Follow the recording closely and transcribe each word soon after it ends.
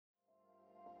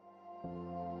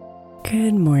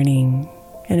Good morning,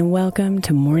 and welcome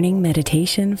to Morning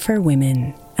Meditation for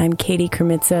Women. I'm Katie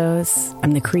Kremitzos.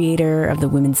 I'm the creator of the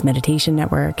Women's Meditation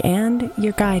Network and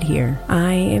your guide here.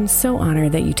 I am so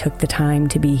honored that you took the time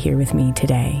to be here with me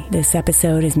today. This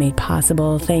episode is made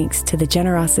possible thanks to the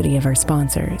generosity of our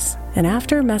sponsors. And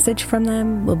after a message from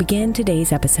them, we'll begin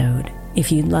today's episode.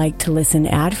 If you'd like to listen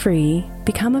ad-free,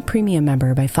 become a premium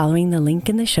member by following the link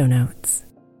in the show notes.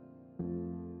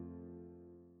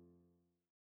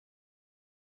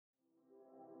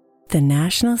 The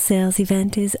national sales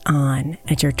event is on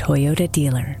at your Toyota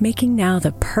dealer, making now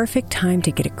the perfect time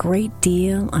to get a great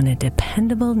deal on a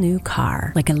dependable new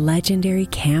car, like a legendary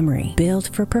Camry, built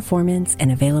for performance and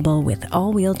available with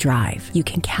all-wheel drive. You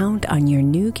can count on your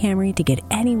new Camry to get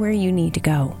anywhere you need to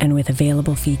go. And with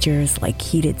available features like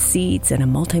heated seats and a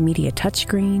multimedia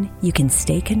touchscreen, you can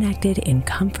stay connected in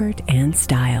comfort and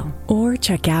style. Or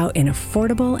check out an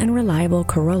affordable and reliable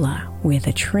Corolla with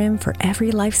a trim for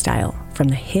every lifestyle, from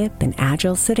the hip and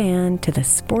agile sedan to the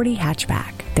sporty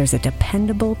hatchback. There's a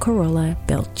dependable Corolla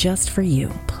built just for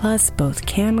you. Plus, both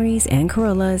Camrys and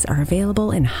Corollas are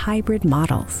available in hybrid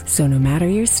models. So no matter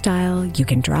your style, you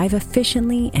can drive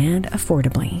efficiently and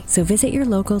affordably. So visit your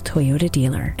local Toyota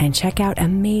dealer and check out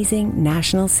amazing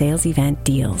national sales event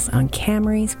deals on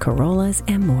Camrys, Corollas,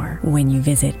 and more when you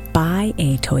visit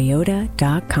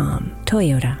buyatoyota.com.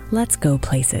 Toyota, let's go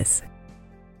places.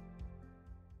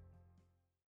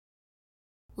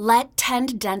 Let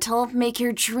Tend Dental make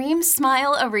your dream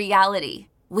smile a reality.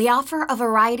 We offer a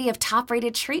variety of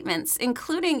top-rated treatments,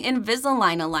 including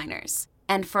Invisalign aligners.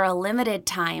 And for a limited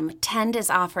time, Tend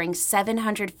is offering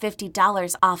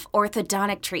 $750 off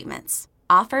orthodontic treatments.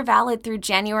 Offer valid through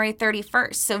January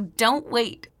 31st, so don't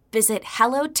wait. Visit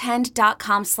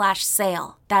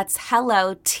hellotend.com/sale. That's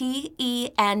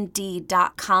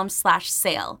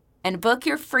hellotend.com/sale. And book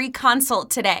your free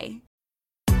consult today.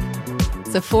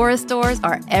 Sephora stores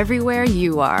are everywhere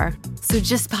you are. So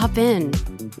just pop in.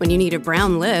 When you need a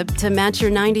brown lip to match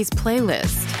your 90s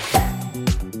playlist,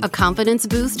 a confidence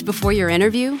boost before your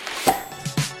interview,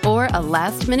 or a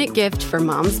last-minute gift for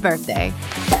mom's birthday.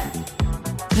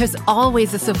 There's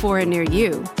always a Sephora near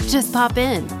you. Just pop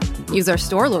in. Use our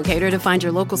store locator to find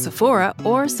your local Sephora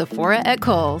or Sephora at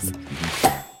Kohl's.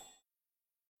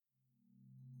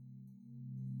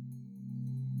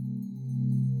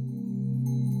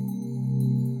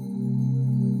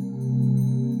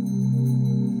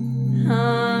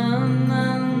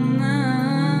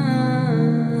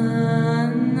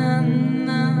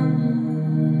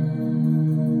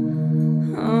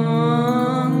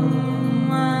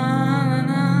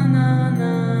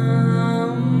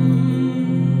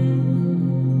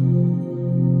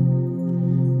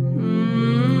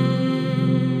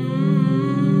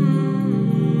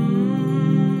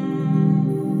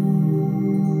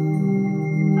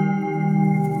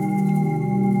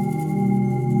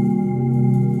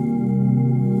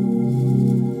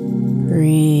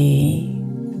 Breathe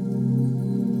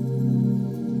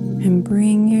and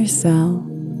bring yourself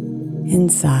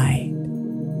inside.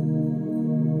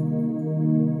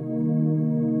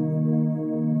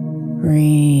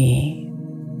 Breathe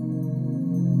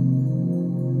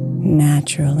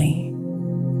naturally,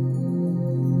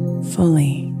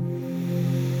 fully.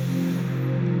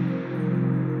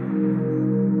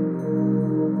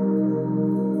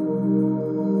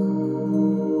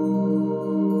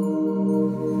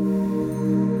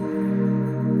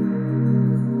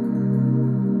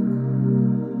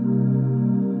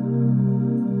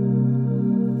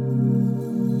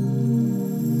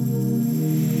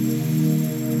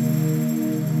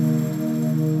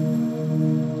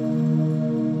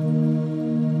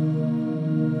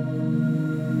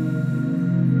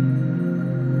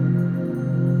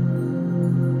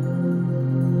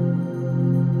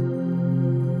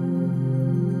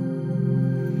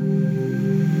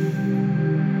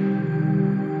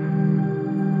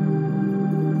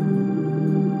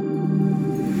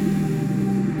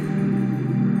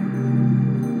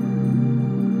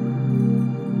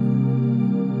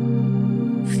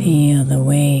 Feel the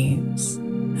waves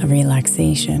of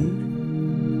relaxation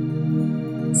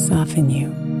soften you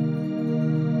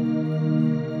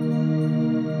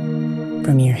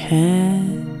from your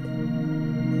head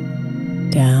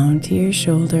down to your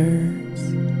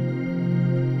shoulders,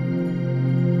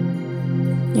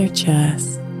 your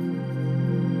chest,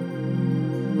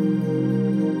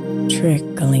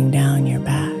 trickling down your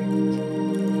back,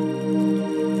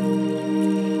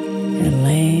 your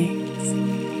legs,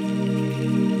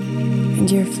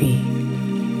 and your feet.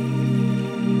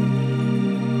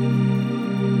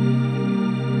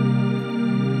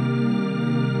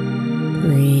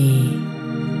 Breathe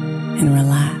and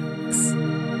relax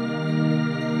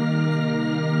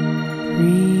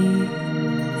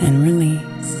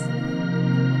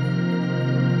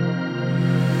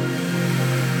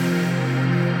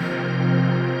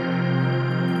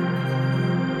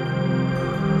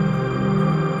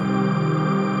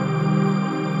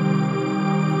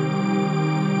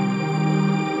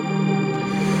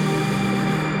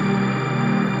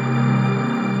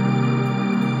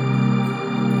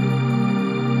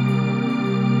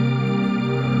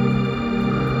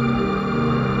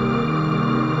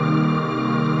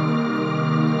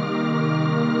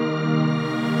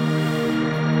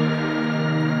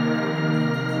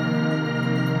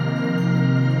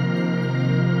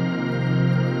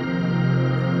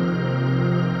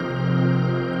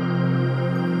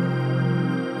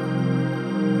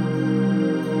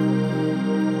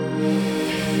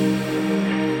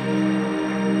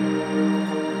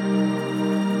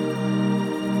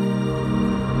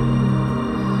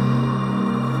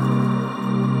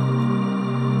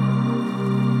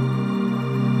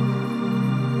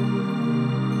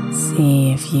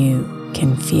as you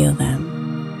can feel them.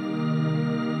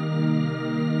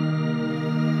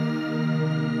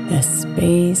 The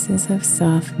spaces of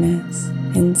softness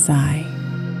inside.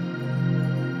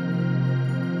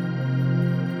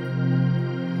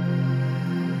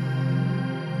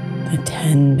 The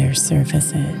tender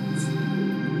surfaces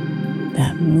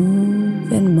that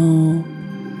move and mold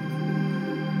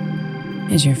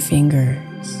as your fingers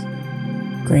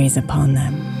graze upon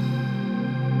them.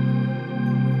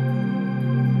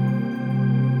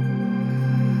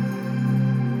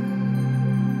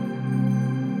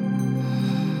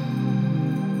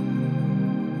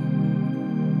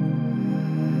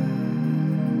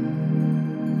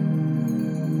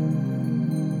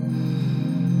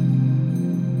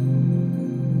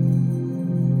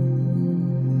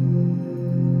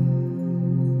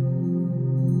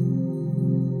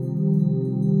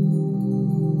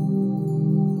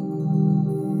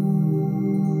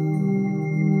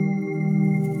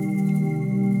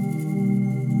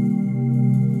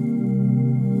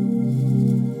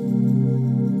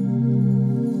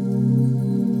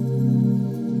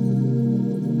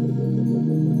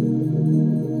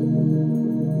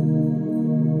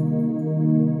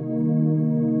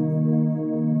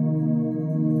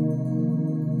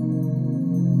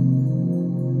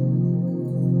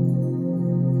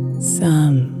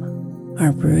 Some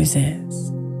are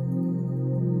bruises,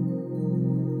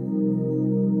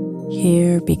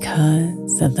 here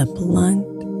because of the blunt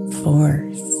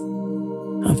force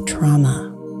of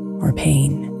trauma or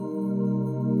pain.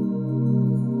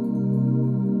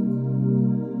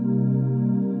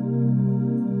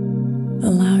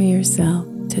 Allow yourself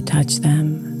to touch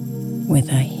them with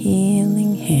a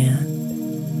healing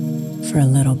hand for a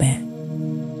little bit.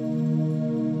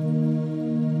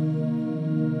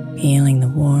 Feeling the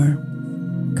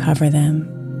warmth cover them,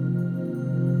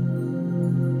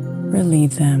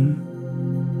 relieve them,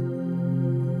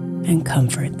 and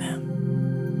comfort them.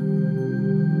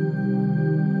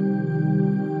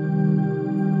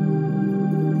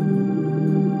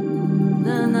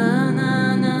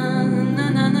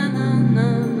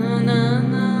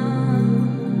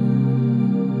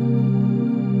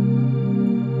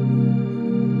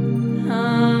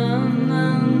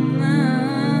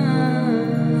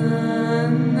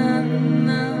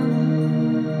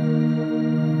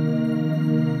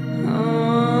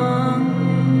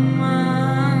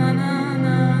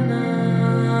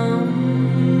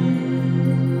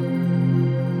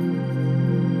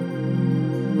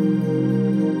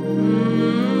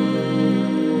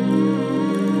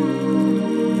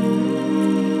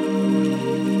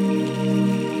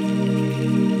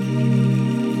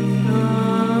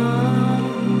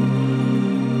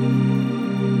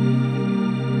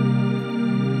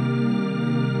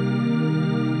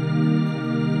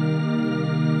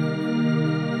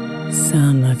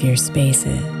 Some of your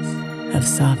spaces of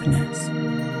softness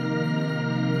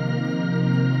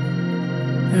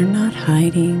are not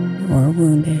hiding or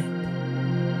wounded,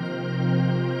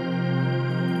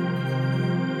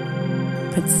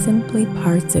 but simply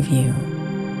parts of you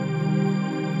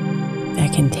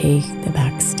that can take the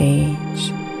backstage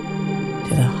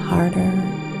to the harder,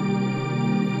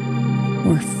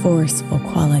 more forceful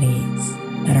qualities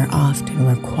that are often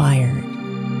required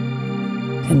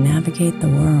to navigate the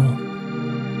world.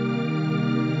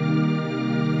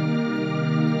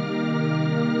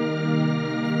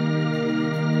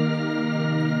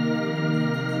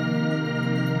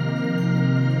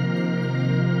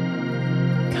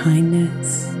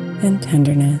 Kindness and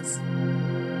tenderness,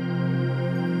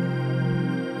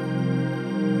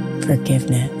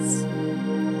 forgiveness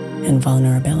and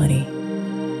vulnerability,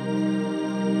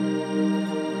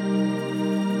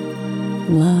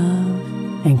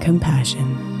 love and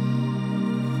compassion.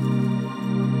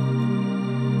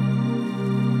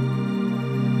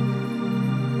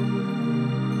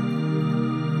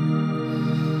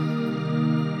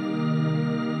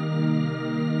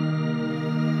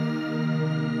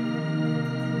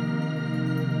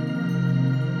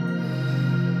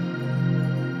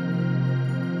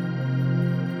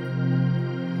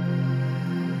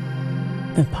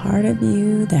 The part of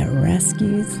you that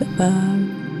rescues the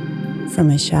bug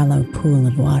from a shallow pool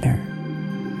of water.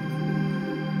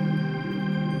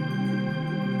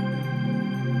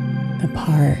 The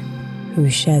part who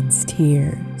sheds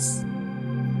tears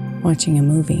watching a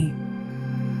movie.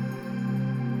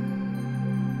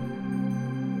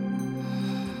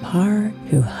 The part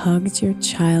who hugs your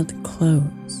child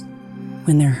close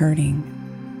when they're hurting.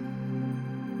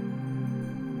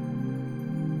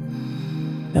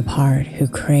 The part who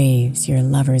craves your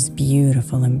lover's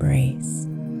beautiful embrace.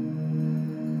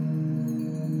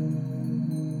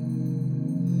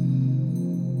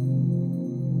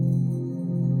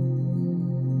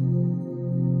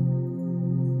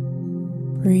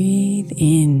 Breathe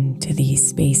into these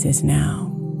spaces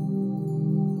now,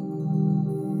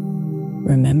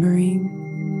 remembering,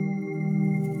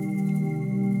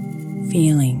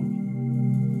 feeling,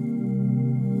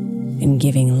 and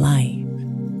giving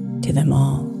life to them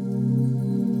all.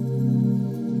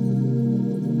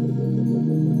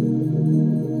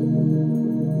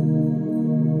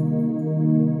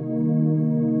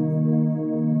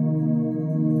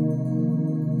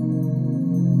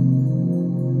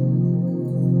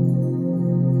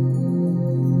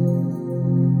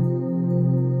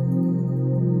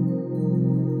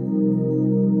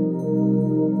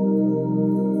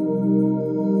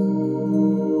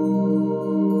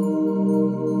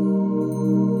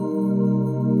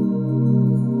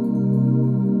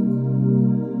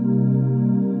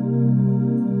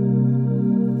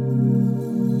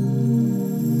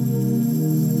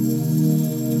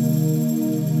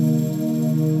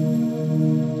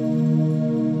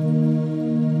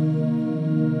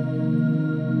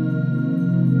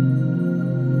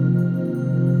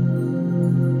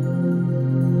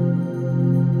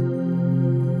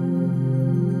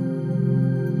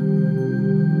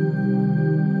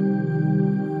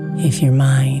 If your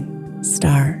mind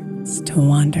starts to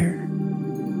wander,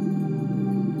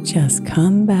 just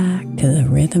come back to the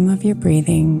rhythm of your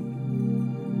breathing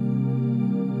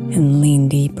and lean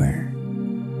deeper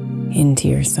into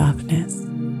your softness.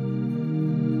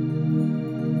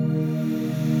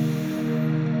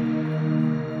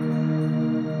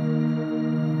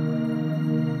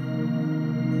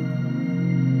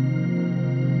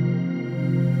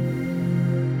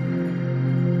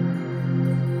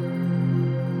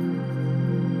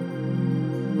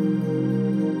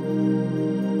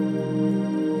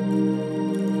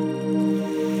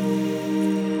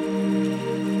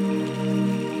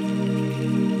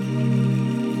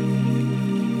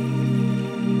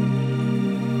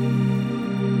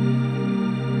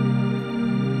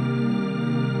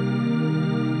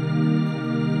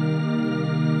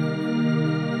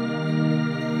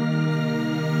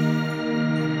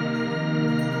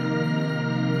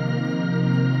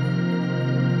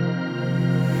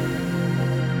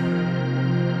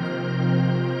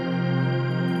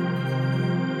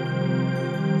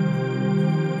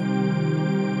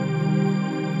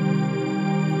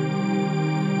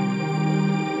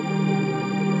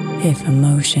 If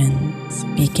emotions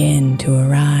begin to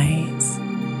arise,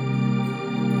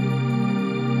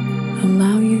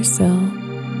 allow yourself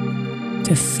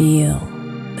to feel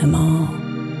them all,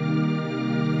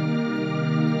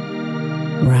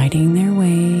 riding their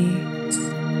waves,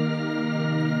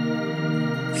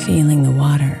 feeling the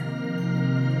water,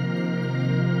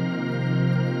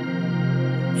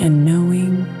 and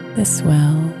knowing the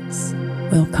swells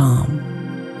will calm.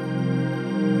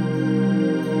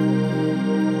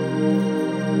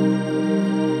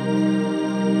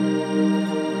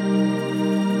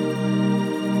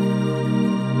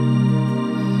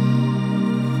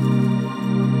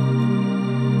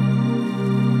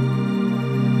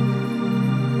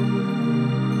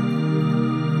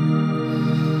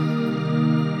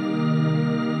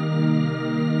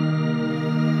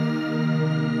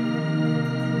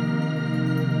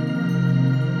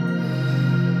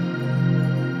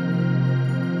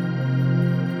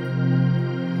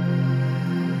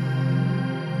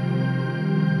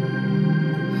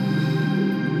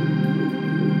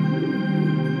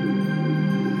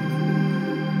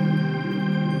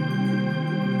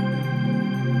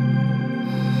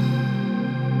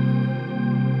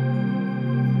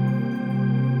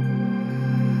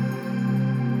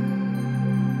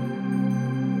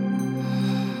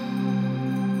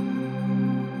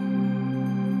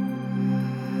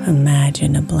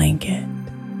 Imagine a blanket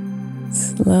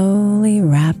slowly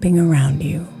wrapping around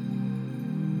you,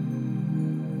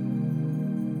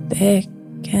 thick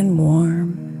and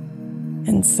warm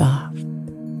and soft.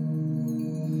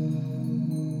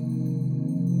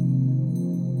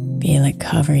 Feel it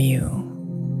cover you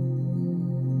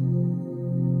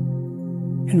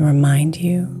and remind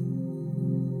you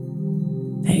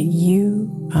that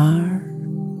you are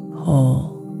whole.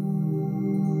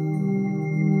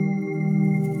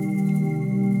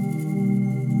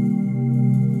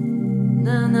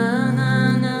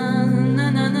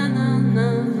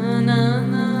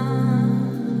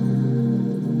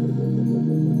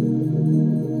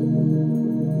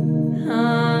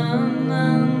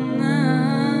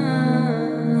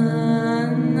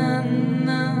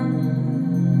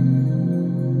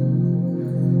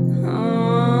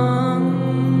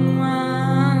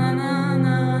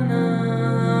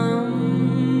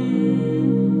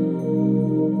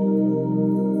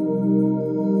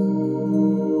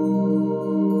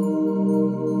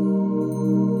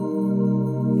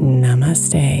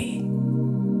 Namaste.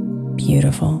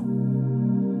 Beautiful.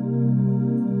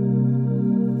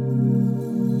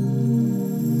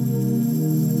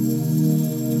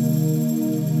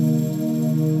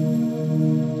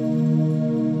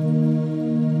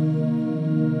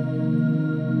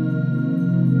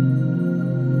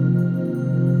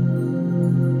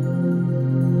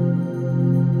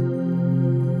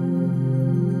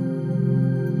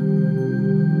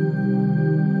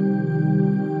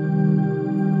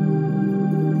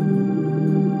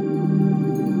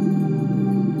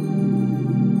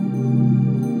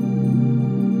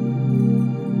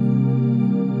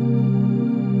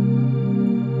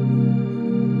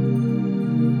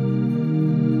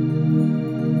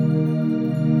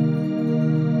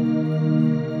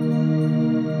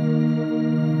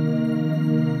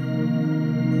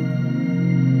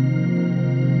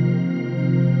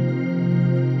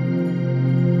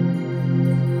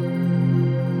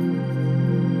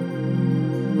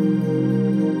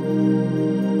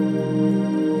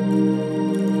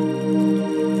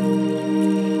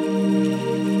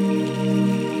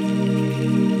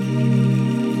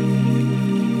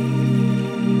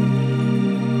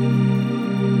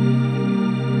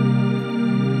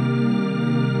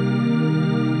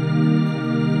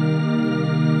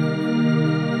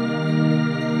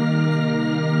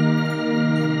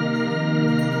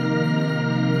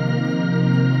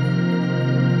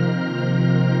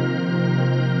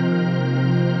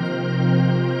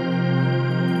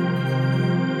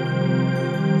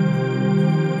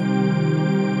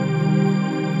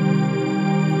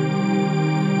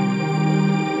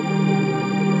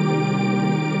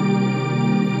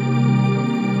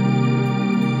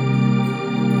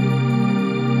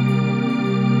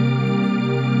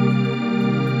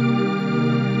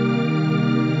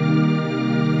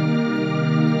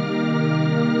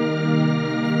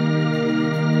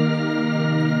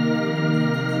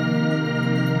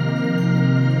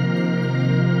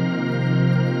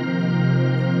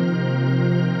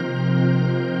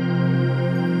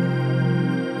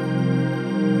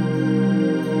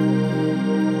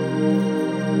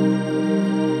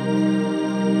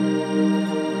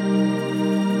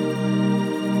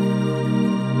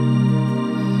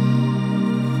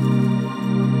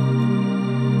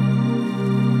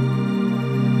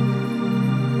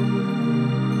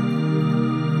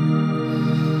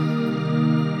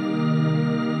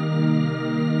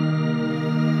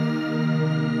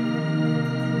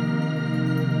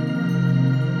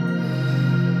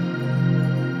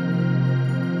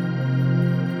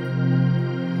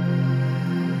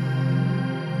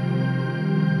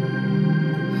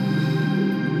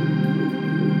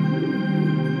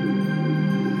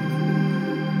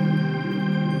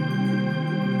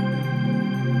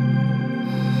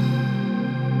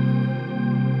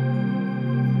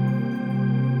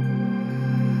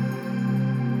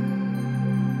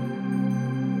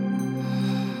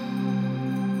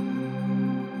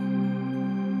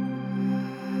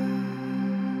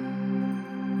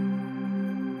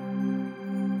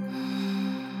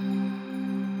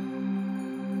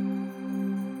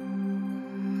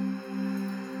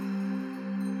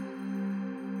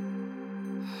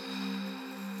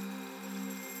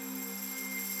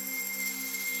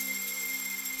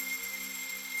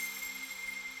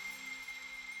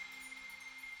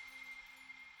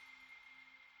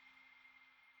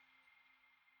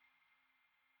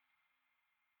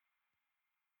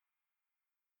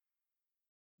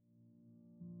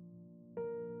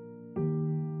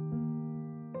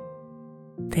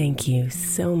 Thank you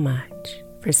so much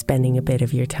for spending a bit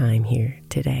of your time here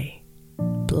today.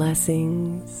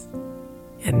 Blessings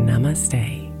and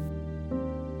namaste.